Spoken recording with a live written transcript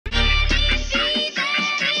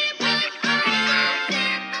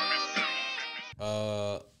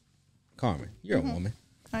Carmen, you're a woman.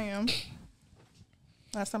 I am.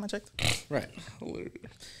 Last time I checked. Right.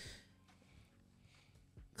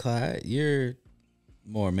 Clyde, you're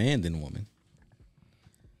more man than woman.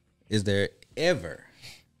 Is there ever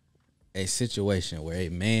a situation where a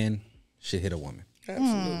man should hit a woman?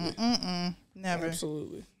 Absolutely. Never.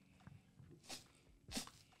 Absolutely.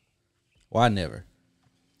 Why never?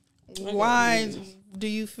 Why do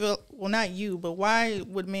you feel, well, not you, but why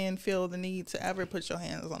would men feel the need to ever put your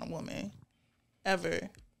hands on a woman? Ever.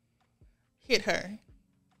 Hit her.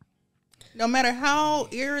 No matter how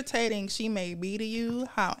irritating she may be to you,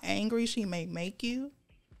 how angry she may make you,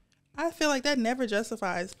 I feel like that never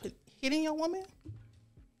justifies hitting your woman.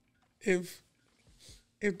 If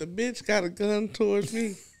the bitch got a gun towards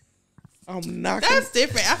me, I'm knocking. That's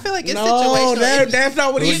different. I feel like it's situational. That's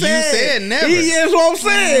not what he said. You said never. That's what I'm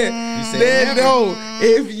saying. You said never. No,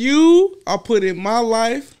 if you are putting my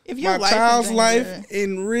life, If your my life child's is in life danger.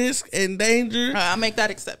 in risk and danger, I'll make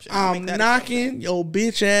that exception. I'm knocking your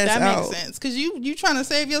bitch ass that out. makes sense. Because you trying to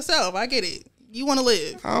save yourself. I get it. You want to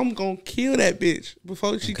live. I'm going to kill that bitch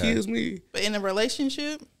before she kills me. But in a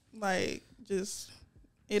relationship, like, just,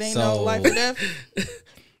 it ain't no life or death.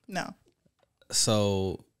 No.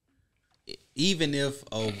 So, even if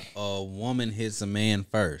a woman hits a man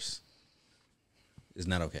first, it's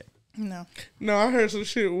not okay. No. No, I heard some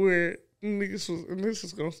shit where niggas was, and this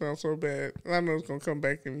is going to sound so bad. I know it's going to come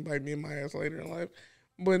back and bite me in my ass later in life.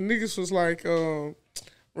 But niggas was like,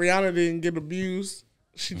 Rihanna didn't get abused.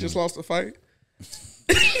 She just lost the fight. And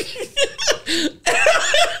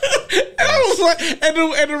I was like,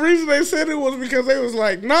 and the reason they said it was because they was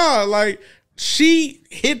like, nah, like she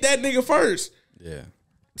hit that nigga first. Yeah.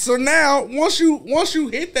 So now once you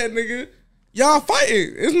hit that nigga, y'all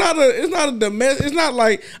fighting. It's not a domestic. It's not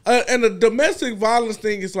like and a domestic violence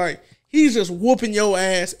thing is like he's just whooping your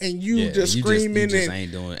ass and you just screaming you just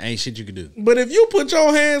and ain't shit you can do. But if you put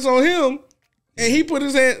your hands on him and he put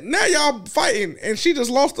his hand, now y'all fighting and she just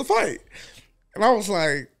lost the fight. And I was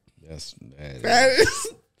like,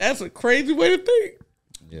 that's a crazy way to think.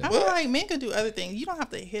 Yeah. I feel like men could do other things. You don't have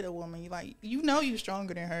to hit a woman. You know you're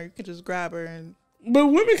stronger than her. You could just grab her and. But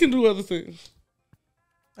women can do other things.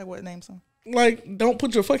 Like what? Name some. Like, don't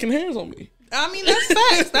put your fucking hands on me. I mean, that's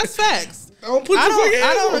facts. That's facts. Don't put your fucking hands on me.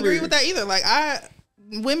 I don't agree with that either. Like,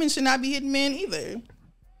 women should not be hitting men either.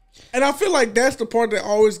 And I feel like that's the part that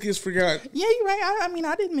always gets forgotten. Yeah, you're right. I mean,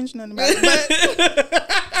 I didn't mention nothing about it,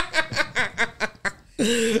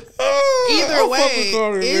 but either way,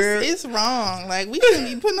 it's wrong. Like, we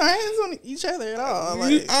shouldn't be putting our hands on each other at all.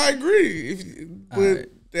 Like, I agree, but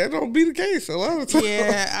that don't be the case a lot of times.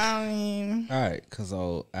 Yeah, I mean, all right, because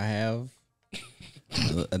I have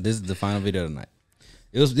this is the final video tonight.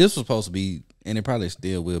 This was supposed to be, and it probably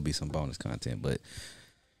still will be some bonus content, but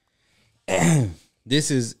this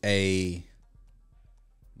is a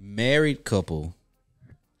married couple.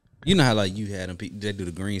 You know how like you had them they do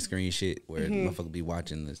the green screen shit where the motherfucker be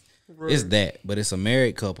watching this. Right. It's that, but it's a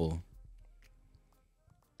married couple,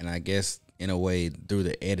 and I guess in a way through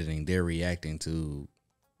the editing they're reacting to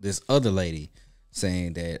this other lady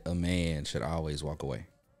saying that a man should always walk away.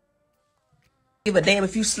 Give a damn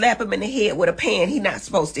if you slap him in the head with a pan, he not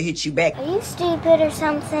supposed to hit you back. Are you stupid or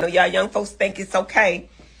something? You know, y'all young folks think it's okay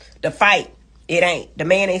to fight. It ain't. The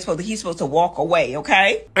man ain't supposed to, he's supposed to walk away,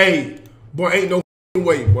 okay? Hey, boy, ain't no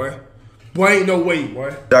way, boy. Boy, ain't no way,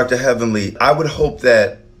 boy. Dr. Heavenly, I would hope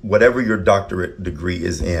that whatever your doctorate degree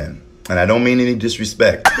is in, and I don't mean any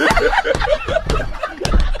disrespect,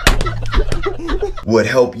 would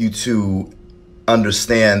help you to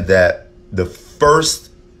understand that the first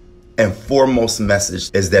and foremost message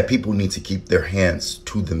is that people need to keep their hands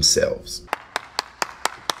to themselves.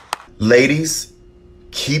 Ladies,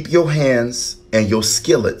 keep your hands and your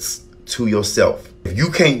skillets to yourself. If you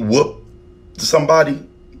can't whoop somebody,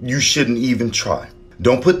 you shouldn't even try.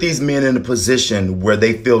 Don't put these men in a position where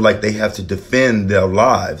they feel like they have to defend their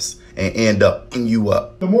lives and end up in you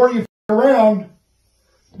up. The more you around,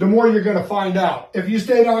 the more you're going to find out. If you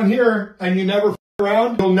stay down here and you never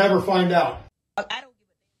around, you'll never find out.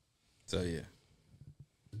 So yeah,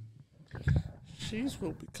 she's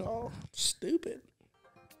what we call stupid.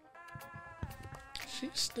 She's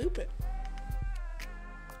stupid.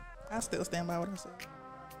 I still stand by what I said.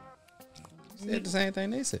 Said the same thing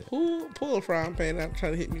they said. Pull a frying pan out and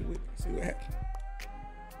try to hit me with it. See what happens.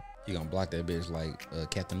 You gonna block that bitch like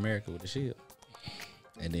Captain America with the shield,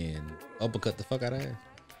 and then uppercut the fuck out of her.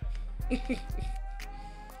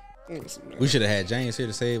 We should have had James here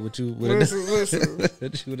to say what you would have done. Listen.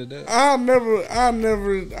 What you would have done. I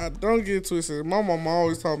don't get twisted. My mama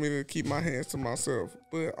always taught me to keep my hands to myself,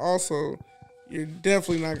 but also you're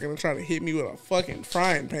definitely not gonna try to hit me with a fucking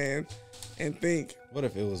frying pan and think. What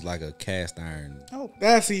if it was like a cast iron? Oh,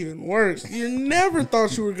 that's even worse. You never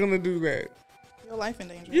thought you were gonna do that. Your life in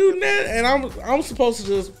danger. You never, and I'm supposed to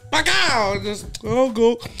just back out, just I'll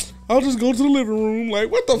just go to the living room. Like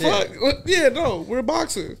what the fuck? Yeah, no, we're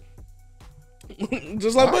boxing.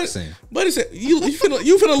 Just like Boxing. Buddy said, you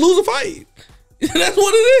finna lose a fight. That's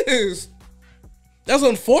what it is. That's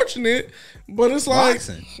unfortunate, but it's like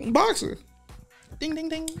boxing. Ding ding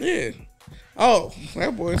ding. Yeah. Oh,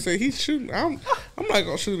 that boy said he's shooting. I'm not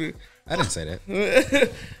gonna shoot it. I didn't say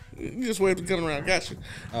that. You just waved the gun around. Got you.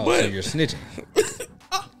 Oh, but, so you're snitching.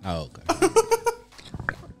 Oh, okay.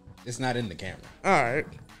 It's not in the camera. All right.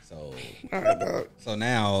 So. All right, dog. So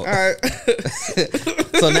now. All right.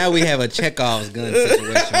 So now we have a Chekhov's gun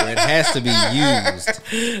situation where it has to be used.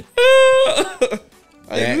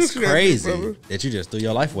 That's crazy that you just threw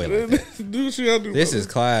your life away like that. Do what you gotta do. This is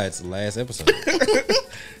Clyde's last episode.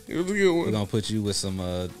 It was a good one. We're gonna put you with some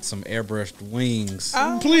airbrushed wings.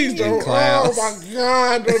 Please don't. Clouds. Oh my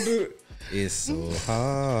God, don't do it. It's so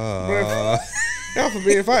hard. God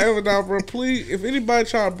forbid, if I ever die, bro, please, if anybody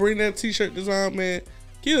try to bring that t-shirt design, man,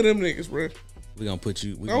 kill them niggas, bro. We're gonna put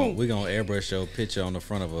you. We're gonna airbrush your picture on the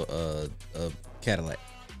front of a Cadillac.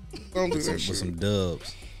 Don't do that shit. With some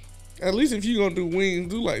dubs. At least if you gonna do wings,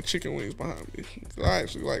 do like chicken wings behind me. I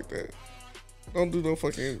actually like that. Don't do no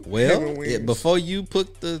fucking heaven wings. Before you pluck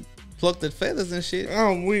the feathers and shit.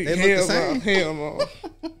 I'm weak. They look the same. Hell no.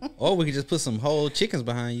 Or we could just put some whole chickens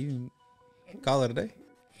behind you and call it a day.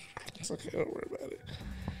 It's okay. Don't worry about it.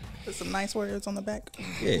 Put some nice words on the back.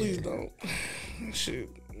 Yeah. Please don't. Shit.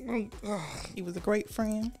 He was a great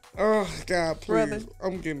friend. Oh God, please! Brother.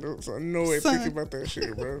 I'm getting annoyed thinking about that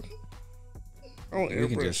shit, bro. We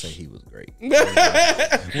can just say he was great. We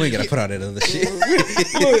ain't gotta put all that other shit.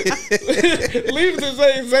 Look, leave it to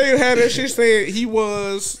Zay had that shit said he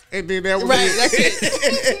was, and then that was right. it.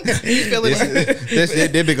 That's it. You feeling it?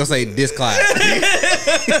 That bitch gonna say this Clyde.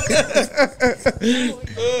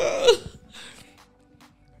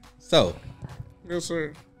 So, Yes,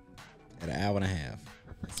 sir. at an hour and a half.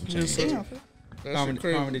 Yes, sir.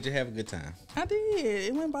 Carmen, did you have a good time? I did.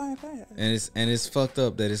 It went by fast. And it's fucked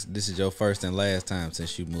up that this is your first and last time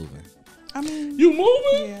since you moving. I mean, You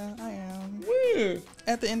moving? yeah, I am. When?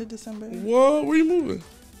 At the end of December, What? Where you moving?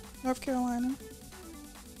 North Carolina.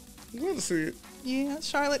 Let us see it. Yeah,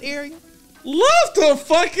 Charlotte area. Love the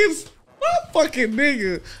fucking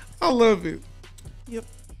nigga. I love it. Yep.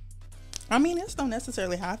 I mean, this don't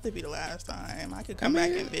necessarily have to be the last time. I could come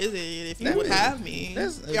back and visit if you would have me.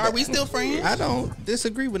 Are we still friends? I don't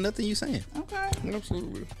disagree with nothing you saying. Okay.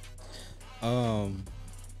 Absolutely.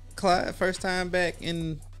 Clyde, first time back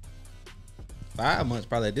in 5 months,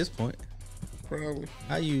 probably at this point. Probably.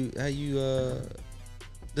 How you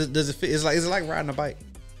does it fit? Is it like riding a bike?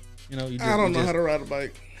 You know, I don't know how to ride a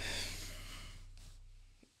bike.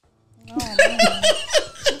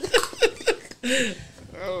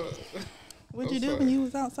 Oh, what'd you do when you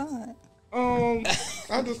was outside?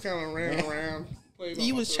 I just kind of ran around.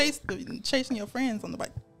 You was chasing your friends on the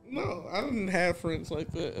bike. No, I didn't have friends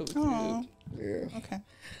like that as a kid. Yeah. Okay.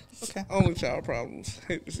 Only child problems.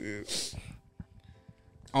 Hate to see it.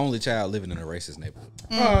 Only child living in a racist neighborhood.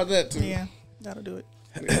 Oh, that too. Yeah, that'll do it.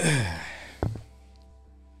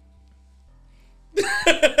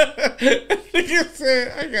 Nigga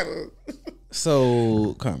said, I gotta.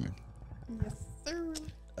 So, Carmen, Yes, sir.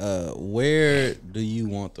 where do you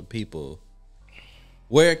want the people?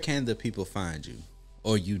 Where can the people find you,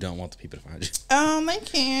 or you don't want the people to find you?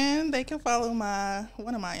 They can follow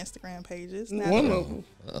one of my Instagram pages. One of them.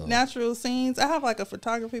 Natural Scenes. I have like a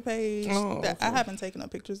photography page that I haven't taken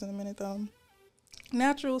up pictures in a minute though.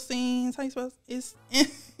 Natural Scenes. How you spell it? It's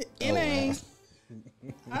N-A.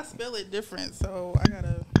 I spell it different, so I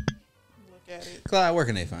gotta look at it. Clyde, where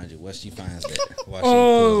can they find you? What she finds that? Why she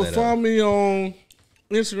pulls that Find up? me on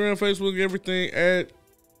Instagram, Facebook, everything at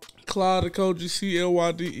Clyde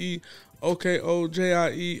Okoji,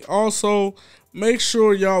 CLYDE, Also, make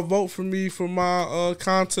sure y'all vote for me for my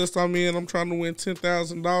contest I'm in. I'm trying to win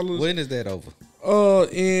 $10,000. When is that over?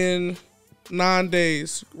 In 9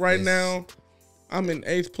 days. Right now, I'm in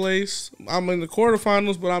 8th place. I'm in the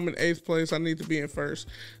quarterfinals, but I'm in 8th place. I need to be in first.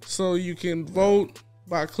 So you can vote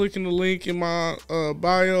by clicking the link in my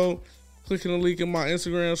bio, clicking the link in my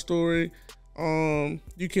Instagram story.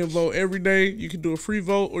 You can vote every day. You can do a free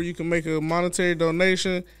vote, or you can make a monetary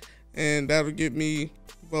donation, and that'll get me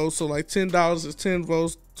votes. So like $10 is 10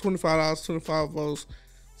 votes, $25, 25 votes,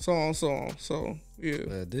 so on, so on. So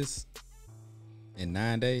yeah. This in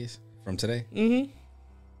 9 days from today. Mm-hmm.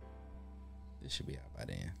 This should be out by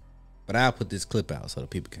then. But I'll put this clip out so the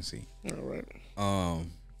people can see. All right.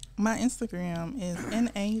 My Instagram is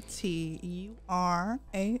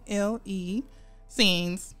NATURALE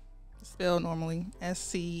scenes, spelled normally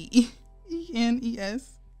SCENES.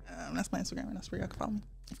 That's my Instagram, and that's where y'all can follow me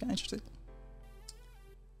if you're interested.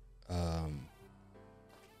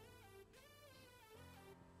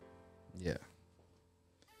 Yeah.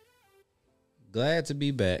 Glad to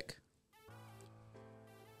be back.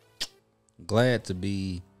 Glad to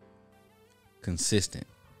be consistent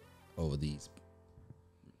over these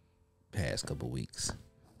past couple weeks.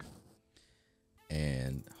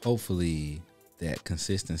 And hopefully that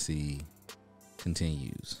consistency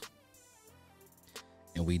continues.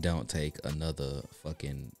 And we don't take another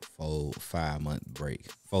fucking 4-month break.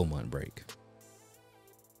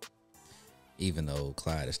 Even though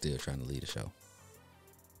Clyde is still trying to lead the show.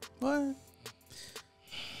 What?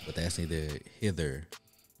 But that's neither hither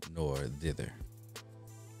nor thither.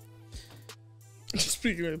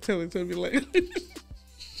 Speaking of Teletubby language.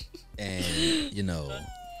 And, you know,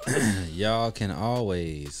 y'all can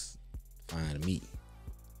always find me.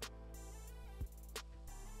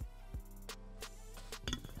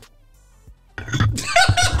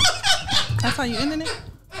 That's how you ending it?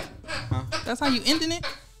 Huh? That's how you ending it?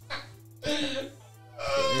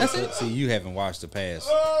 That's it? See, you haven't watched the past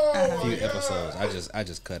few episodes. I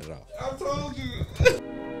just cut it off. I told you.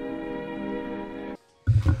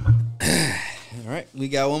 All right, we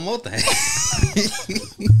got one more thing.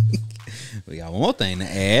 We got one more thing to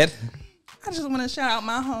add. I just want to shout out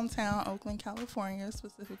my hometown, Oakland, California,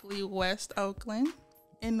 specifically West Oakland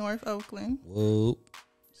and North Oakland. Whoop,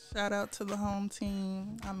 Shout out to the home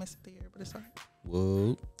team. I miss it there, but it's all right.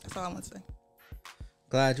 whoop. That's all I want to say.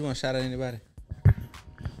 Clyde, you want to shout out anybody?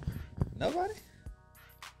 Nobody?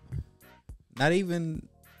 Not even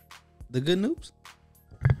the good news?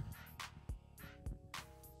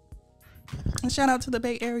 And shout out to the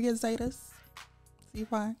Bay Area Zetas.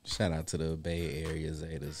 ZY. Shout out to the Bay Area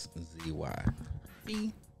Zetas. ZY.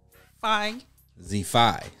 Z5.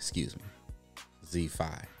 Z5, excuse me.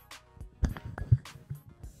 Z5.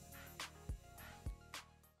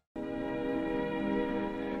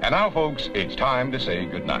 And now, folks, it's time to say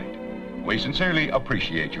goodnight. We sincerely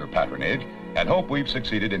appreciate your patronage and hope we've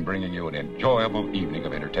succeeded in bringing you an enjoyable evening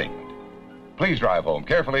of entertainment. Please drive home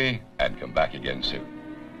carefully and come back again soon.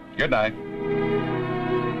 Good night.